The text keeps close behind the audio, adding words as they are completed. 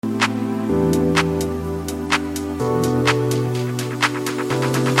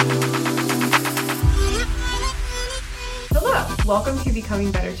Welcome to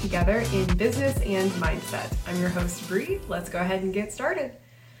Becoming Better Together in Business and Mindset. I'm your host, Bree. Let's go ahead and get started.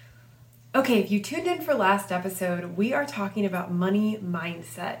 Okay, if you tuned in for last episode, we are talking about money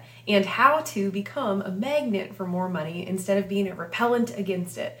mindset and how to become a magnet for more money instead of being a repellent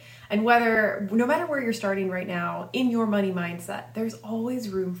against it. And no matter where you're starting right now in your money mindset, there's always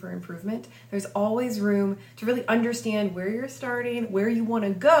room for improvement. There's always room to really understand where you're starting, where you want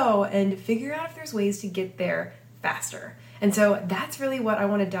to go, and figure out if there's ways to get there faster. And so that's really what I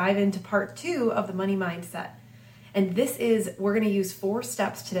want to dive into part 2 of the money mindset. And we're going to use 4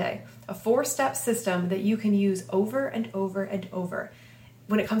 steps today, a 4-step system that you can use over and over and over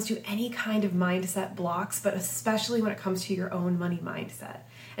when it comes to any kind of mindset blocks, but especially when it comes to your own money mindset.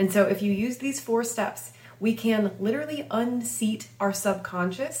 And so if you use these 4 steps, we can literally unseat our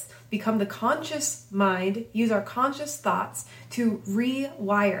subconscious, become the conscious mind, use our conscious thoughts to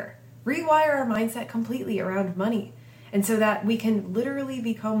rewire our mindset completely around money. And so that we can literally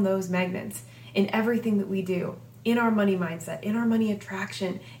become those magnets in everything that we do, in our money mindset, in our money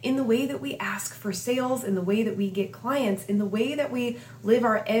attraction, in the way that we ask for sales, in the way that we get clients, in the way that we live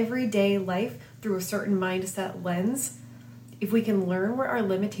our everyday life through a certain mindset lens. If we can learn where our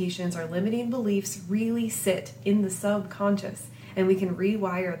limitations, our limiting beliefs really sit in the subconscious, and we can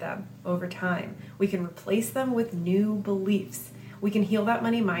rewire them over time, we can replace them with new beliefs. We can heal that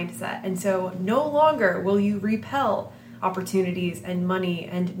money mindset. And so no longer will you repel opportunities and money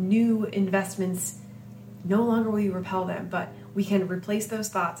and new investments. No longer will you repel them, but we can replace those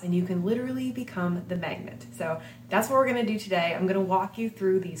thoughts and you can literally become the magnet. So that's what we're going to do today. I'm going to walk you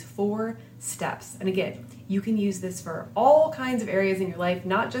through these 4 steps. And again, you can use this for all kinds of areas in your life,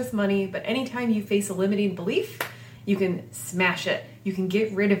 not just money, but anytime you face a limiting belief, you can smash it. You can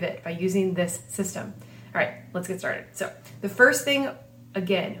get rid of it by using this system. All right, let's get started. So the first thing,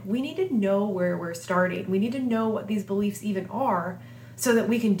 again, we need to know where we're starting. We need to know what these beliefs even are so that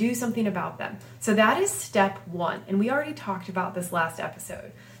we can do something about them. So that is step 1. And we already talked about this last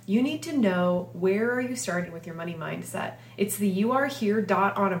episode. You need to know, where are you starting with your money mindset? It's the you are here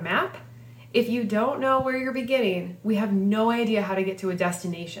dot on a map. If you don't know where you're beginning, we have no idea how to get to a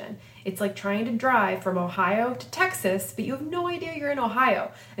destination. It's like trying to drive from Ohio to Texas, but you have no idea you're in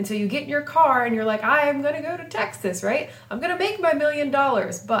Ohio. And so you get in your car and you're like, I'm going to go to Texas, right? I'm going to make my $1 million,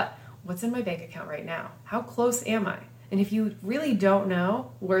 but what's in my bank account right now? How close am I? And if you really don't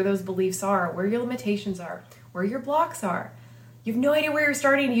know where those beliefs are, where your limitations are, where your blocks are, you have no idea where you're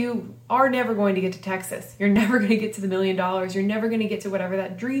starting, you are never going to get to Texas. You're never going to get to the $1 million. You're never going to get to whatever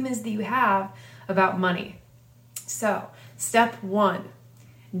that dream is that you have about money. So, step 1,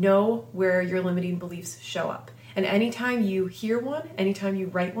 know where your limiting beliefs show up. And anytime you hear one, anytime you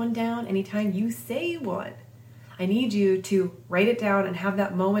write one down, anytime you say one, I need you to write it down and have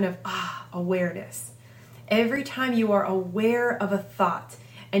that moment of awareness. Every time you are aware of a thought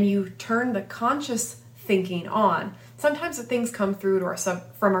and you turn the conscious thinking on, sometimes the things come through to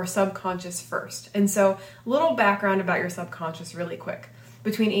from our subconscious first. And so, a little background about your subconscious really quick.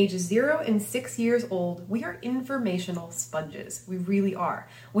 Between ages 0 and 6 years old, we are informational sponges. We really are.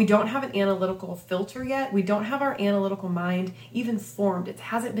 We don't have an analytical filter yet. We don't have our analytical mind even formed. It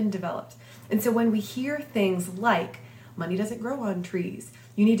hasn't been developed. And so when we hear things like, money doesn't grow on trees,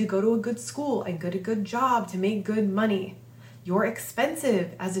 you need to go to a good school and get a good job to make good money, you're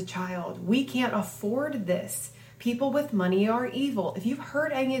expensive as a child, we can't afford this, people with money are evil. If you've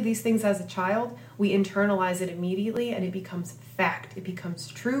heard any of these things as a child, we internalize it immediately and it becomes fact. It becomes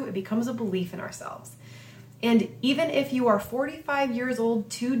true. It becomes a belief in ourselves. And even if you are 45 years old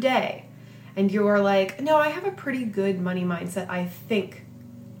today and you are like, no, I have a pretty good money mindset, I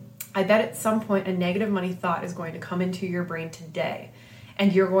bet at some point a negative money thought is going to come into your brain today.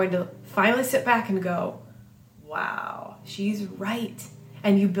 And you're going to finally sit back and go, wow, she's right.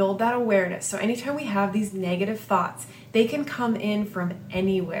 And you build that awareness. So anytime we have these negative thoughts, they can come in from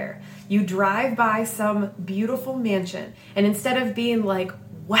anywhere. You drive by some beautiful mansion, and instead of being like,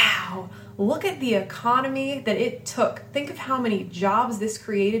 wow, look at the economy that it took. Think of how many jobs this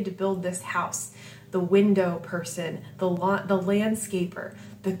created to build this house. The window person, the landscaper,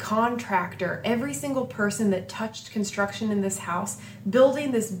 the contractor, every single person that touched construction in this house,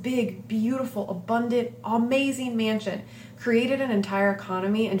 building this big, beautiful, abundant, amazing mansion, created an entire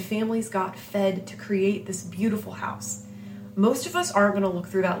economy, and families got fed to create this beautiful house. Most of us aren't going to look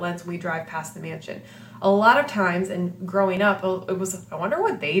through that lens when we drive past the mansion. A lot of times, and growing up, it was, I wonder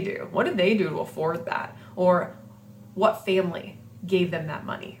what they do. What did they do to afford that? Or what family gave them that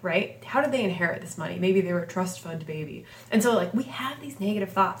money, right? How did they inherit this money? Maybe they were a trust fund baby. And so we have these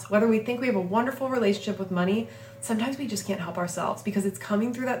negative thoughts. Whether we think we have a wonderful relationship with money, sometimes we just can't help ourselves because it's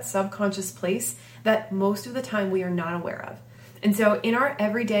coming through that subconscious place that most of the time we are not aware of. And so in our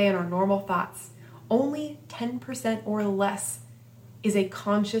everyday and our normal thoughts, only 10% or less is a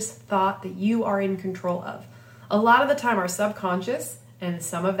conscious thought that you are in control of. A lot of the time, our subconscious, and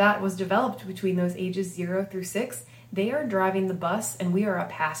some of that was developed between those ages 0 through 6, they are driving the bus and we are a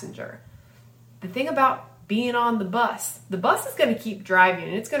passenger. The thing about being on the bus is going to keep driving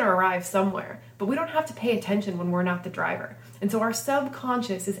and it's going to arrive somewhere, but we don't have to pay attention when we're not the driver. And so our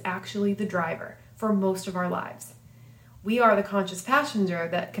subconscious is actually the driver for most of our lives. We are the conscious passenger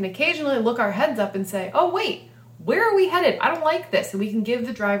that can occasionally look our heads up and say, oh wait, where are we headed? I don't like this. And we can give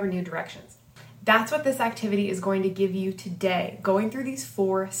the driver new directions. That's what this activity is going to give you today. Going through these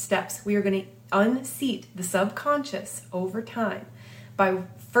 4 steps, we are going to unseat the subconscious over time by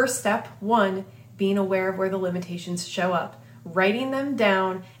first step 1, being aware of where the limitations show up, writing them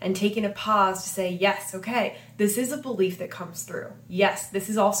down and taking a pause to say, yes, okay, this is a belief that comes through. Yes, this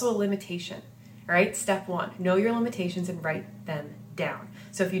is also a limitation. All right, step 1, know your limitations and write them down.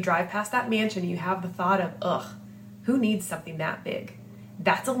 So if you drive past that mansion, you have the thought of, ugh, who needs something that big?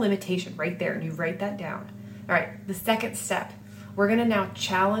 That's a limitation right there, and you write that down. All right, the second step, we're going to now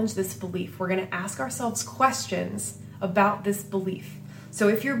challenge this belief. We're going to ask ourselves questions about this belief. So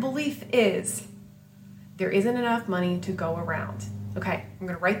if your belief is, there isn't enough money to go around, okay, I'm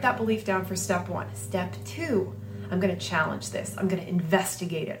going to write that belief down for step 1. Step 2, I'm going to challenge this. I'm going to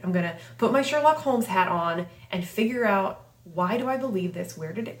investigate it. I'm going to put my Sherlock Holmes hat on and figure out, why do I believe this?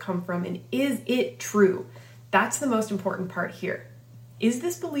 Where did it come from? And is it true? That's the most important part here. Is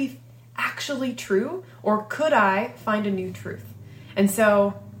this belief actually true, or could I find a new truth? And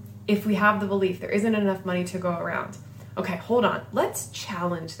so if we have the belief there isn't enough money to go around, okay, hold on, let's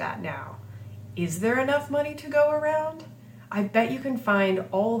challenge that now. Is there enough money to go around? I bet you can find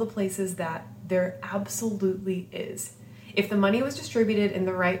all the places that there absolutely is. If the money was distributed in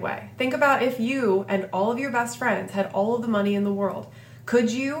the right way, think about if you and all of your best friends had all of the money in the world.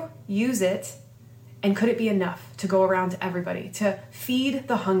 Could you use it? And could it be enough to go around to everybody, to feed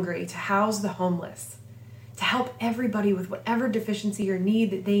the hungry, to house the homeless, to help everybody with whatever deficiency or need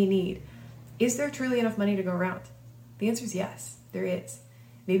that they need? Is there truly enough money to go around? The answer is yes, there is.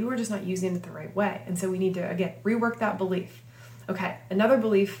 Maybe we're just not using it the right way. And so we need to, again, rework that belief. Okay, another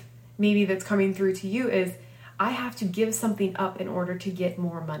belief maybe that's coming through to you is, I have to give something up in order to get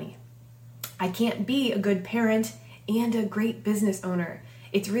more money. I can't be a good parent and a great business owner.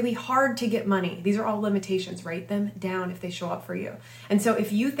 It's really hard to get money. These are all limitations. Write them down if they show up for you. And so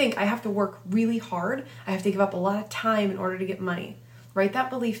if you think I have to work really hard, I have to give up a lot of time in order to get money, write that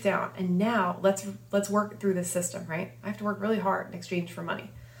belief down. And now let's work through this system, right? I have to work really hard in exchange for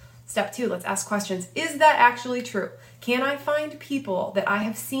money. Step 2, let's ask questions. Is that actually true? Can I find people that I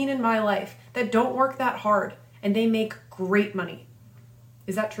have seen in my life that don't work that hard and they make great money?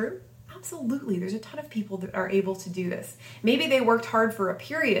 Is that true? Absolutely. There's a ton of people that are able to do this. Maybe they worked hard for a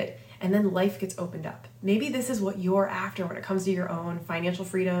period and then life gets opened up. Maybe this is what you're after when it comes to your own financial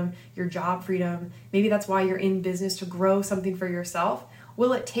freedom, your job freedom. Maybe that's why you're in business, to grow something for yourself.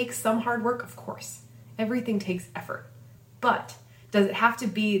 Will it take some hard work? Of course. Everything takes effort. But does it have to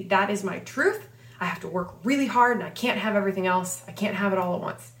be, that is my truth? I have to work really hard and I can't have everything else. I can't have it all at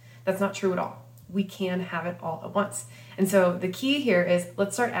once. That's not true at all. We can have it all at once. And so the key here is,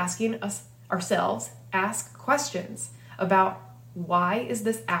 let's start asking ourselves, ask questions about, why is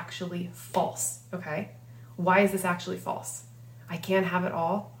this actually false? Okay? Why is this actually false? I can have it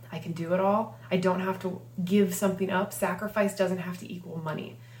all. I can do it all. I don't have to give something up. Sacrifice doesn't have to equal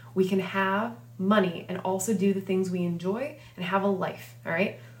money. We can have money and also do the things we enjoy and have a life. All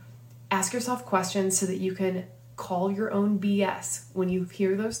right? Ask yourself questions so that you can call your own BS when you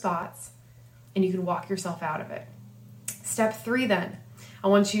hear those thoughts, and you can walk yourself out of it. Step 3 then, I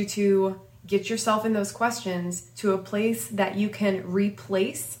want you to get yourself in those questions to a place that you can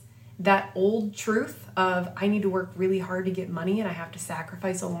replace that old truth of, I need to work really hard to get money and I have to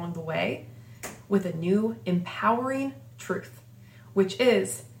sacrifice along the way, with a new empowering truth, which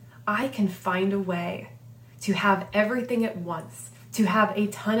is, I can find a way to have everything at once, to have a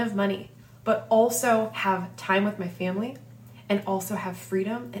ton of money, but also have time with my family, and also have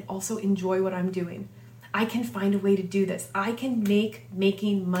freedom, and also enjoy what I'm doing. I can find a way to do this. I can make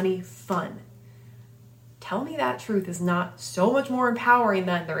making money fun. Tell me that truth is not so much more empowering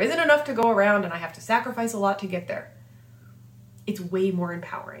than, there isn't enough to go around and I have to sacrifice a lot to get there. It's way more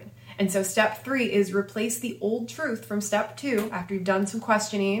empowering. And so step 3 is replace the old truth from step 2. After you've done some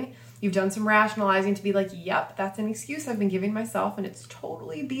questioning, you've done some rationalizing to be like, yep, that's an excuse I've been giving myself and it's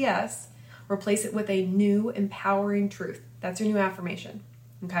totally BS. Replace it with a new empowering truth. That's your new affirmation.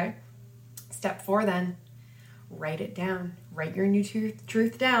 Okay? Step 4 then, write it down. Write your new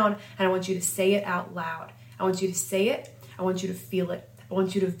truth down, and I want you to say it out loud. I want you to say it. I want you to feel it. I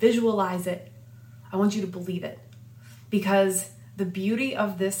want you to visualize it. I want you to believe it. Because the beauty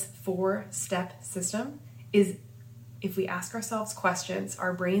of this 4-step system is if we ask ourselves questions,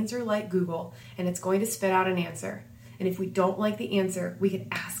 our brains are like Google and it's going to spit out an answer. And if we don't like the answer, we can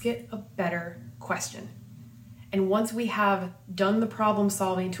ask it a better question. And once we have done the problem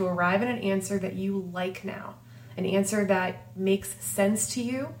solving to arrive at an answer that you like now, an answer that makes sense to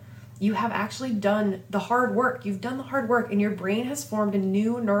you, you have actually done the hard work. You've done the hard work and your brain has formed a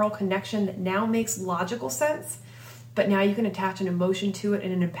new neural connection that now makes logical sense, but now you can attach an emotion to it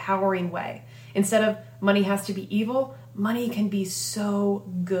in an empowering way. Instead of money has to be evil, money can be so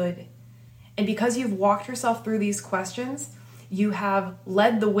good. And because you've walked yourself through these questions, you have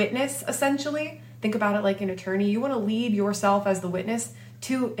led the witness, essentially. Think about it like an attorney. You want to lead yourself as the witness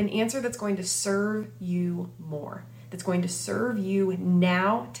to an answer that's going to serve you more, that's going to serve you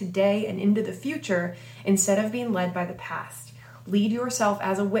now, today, and into the future, instead of being led by the past. Lead yourself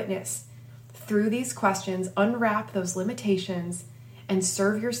as a witness through these questions, unwrap those limitations, and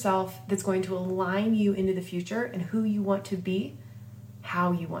serve yourself that's going to align you into the future and who you want to be,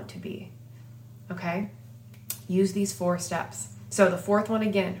 how you want to be. Okay? Use these 4 steps. So the 4th one,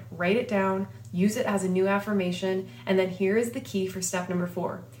 again, write it down, use it as a new affirmation, and then here is the key for step number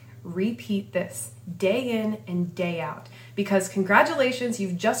 4. Repeat this day in and day out, because congratulations,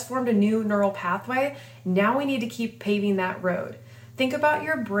 you've just formed a new neural pathway. Now we need to keep paving that road. Think about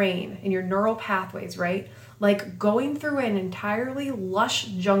your brain and your neural pathways, right? Like going through an entirely lush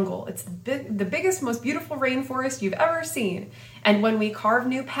jungle. It's the biggest, most beautiful rainforest you've ever seen. And when we carve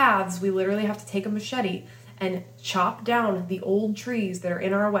new paths, we literally have to take a machete and chop down the old trees that are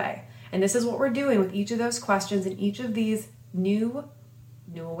in our way. And this is what we're doing with each of those questions and each of these new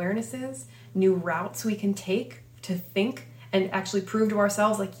awarenesses, new routes we can take to think and actually prove to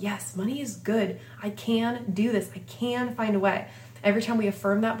ourselves like, yes, money is good. I can do this. I can find a way. Every time we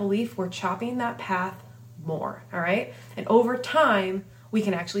affirm that belief, we're chopping that path more, all right? And over time, we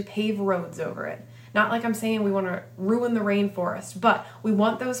can actually pave roads over it. Not like I'm saying we want to ruin the rainforest, but we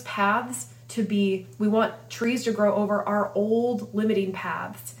want those paths we want trees to grow over our old limiting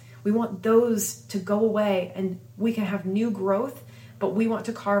paths. We want those to go away and we can have new growth, but we want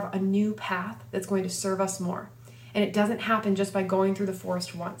to carve a new path that's going to serve us more. And it doesn't happen just by going through the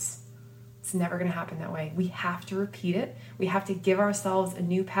forest once. It's never going to happen that way. We have to repeat it. We have to give ourselves a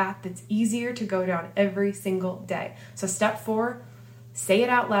new path that's easier to go down every single day. So step 4, say it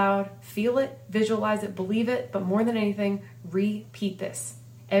out loud, feel it, visualize it, believe it, but more than anything, repeat this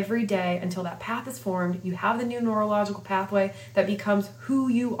every day until that path is formed. You have the new neurological pathway that becomes who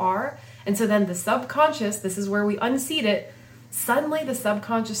you are. And so then the subconscious, this is where we unseat it, suddenly the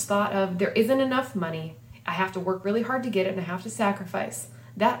subconscious thought of there isn't enough money, I have to work really hard to get it and I have to sacrifice.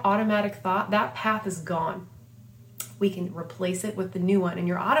 That automatic thought, that path is gone. We can replace it with the new one. And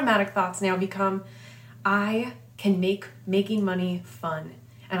your automatic thoughts now become, I can make making money fun.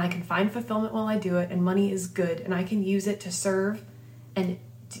 And I can find fulfillment while I do it. And money is good. And I can use it to serve and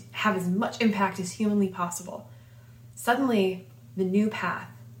to have as much impact as humanly possible. Suddenly, the new path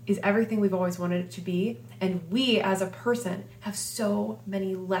is everything we've always wanted it to be. And we, as a person, have so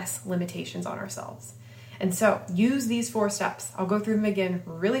many less limitations on ourselves. And so use these 4 steps. I'll go through them again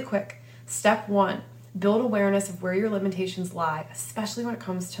really quick. Step 1, build awareness of where your limitations lie, especially when it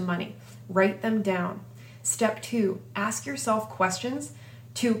comes to money. Write them down. Step 2, ask yourself questions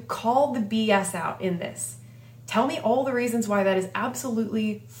to call the BS out in this. Tell me all the reasons why that is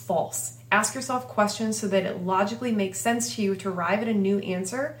absolutely false. Ask yourself questions so that it logically makes sense to you to arrive at a new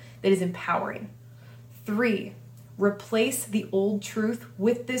answer that is empowering. 3, replace the old truth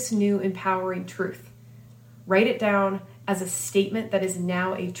with this new empowering truth. Write it down as a statement that is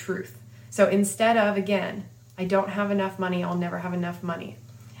now a truth. So instead of, again, I don't have enough money, I'll never have enough money.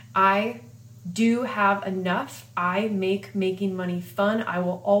 I do have enough. I make making money fun. I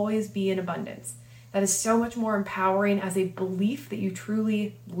will always be in abundance. That is so much more empowering as a belief that you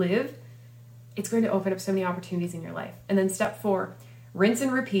truly live. It's going to open up so many opportunities in your life. And then step 4, rinse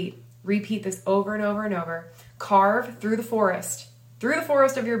and repeat. Repeat this over and over and over. Carve through the forest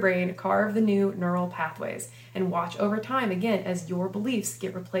of your brain, carve the new neural pathways and watch over time, again, as your beliefs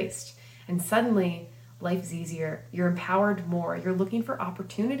get replaced. And suddenly, life's easier. You're empowered more. You're looking for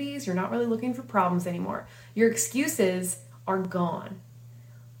opportunities. You're not really looking for problems anymore. Your excuses are gone.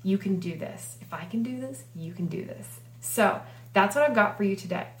 You can do this. If I can do this, you can do this. So that's what I've got for you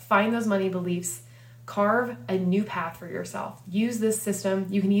today. Find those money beliefs. Carve a new path for yourself. Use this system.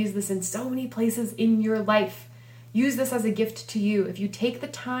 You can use this in so many places in your life. Use this as a gift to you. If you take the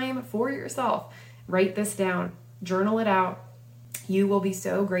time for yourself, write this down, journal it out. You will be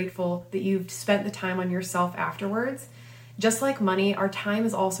so grateful that you've spent the time on yourself afterwards. Just like money, our time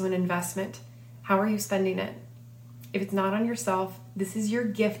is also an investment. How are you spending it? If it's not on yourself, this is your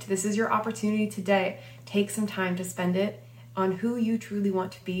gift. This is your opportunity today. Take some time to spend it on who you truly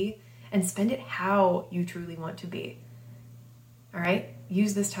want to be and spend it how you truly want to be. All right?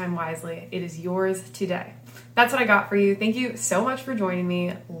 Use this time wisely. It is yours today. That's what I got for you. Thank you so much for joining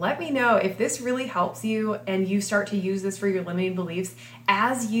me. Let me know if this really helps you and you start to use this for your limiting beliefs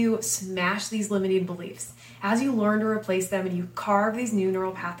as you smash these limiting beliefs, as you learn to replace them and you carve these new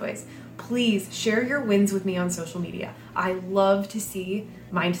neural pathways. Please share your wins with me on social media. I love to see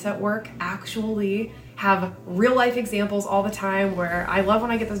mindset work actually have real life examples all the time where I love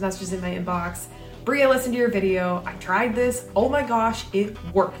when I get those messages in my inbox. Brie, I listened to your video. I tried this. Oh my gosh, it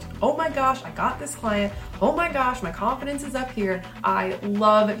worked. Oh my gosh, I got this client. Oh my gosh, my confidence is up here. I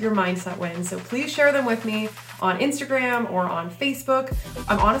love your mindset wins. So please share them with me on Instagram or on Facebook.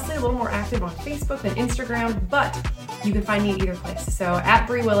 I'm honestly a little more active on Facebook than Instagram, but you can find me at either place. So at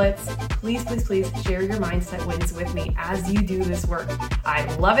Brie Willits, please share your mindset wins with me as you do this work.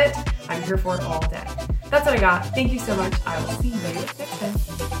 I love it. I'm here for it all day. That's what I got. Thank you so much. I will see you next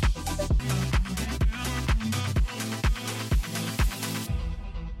time.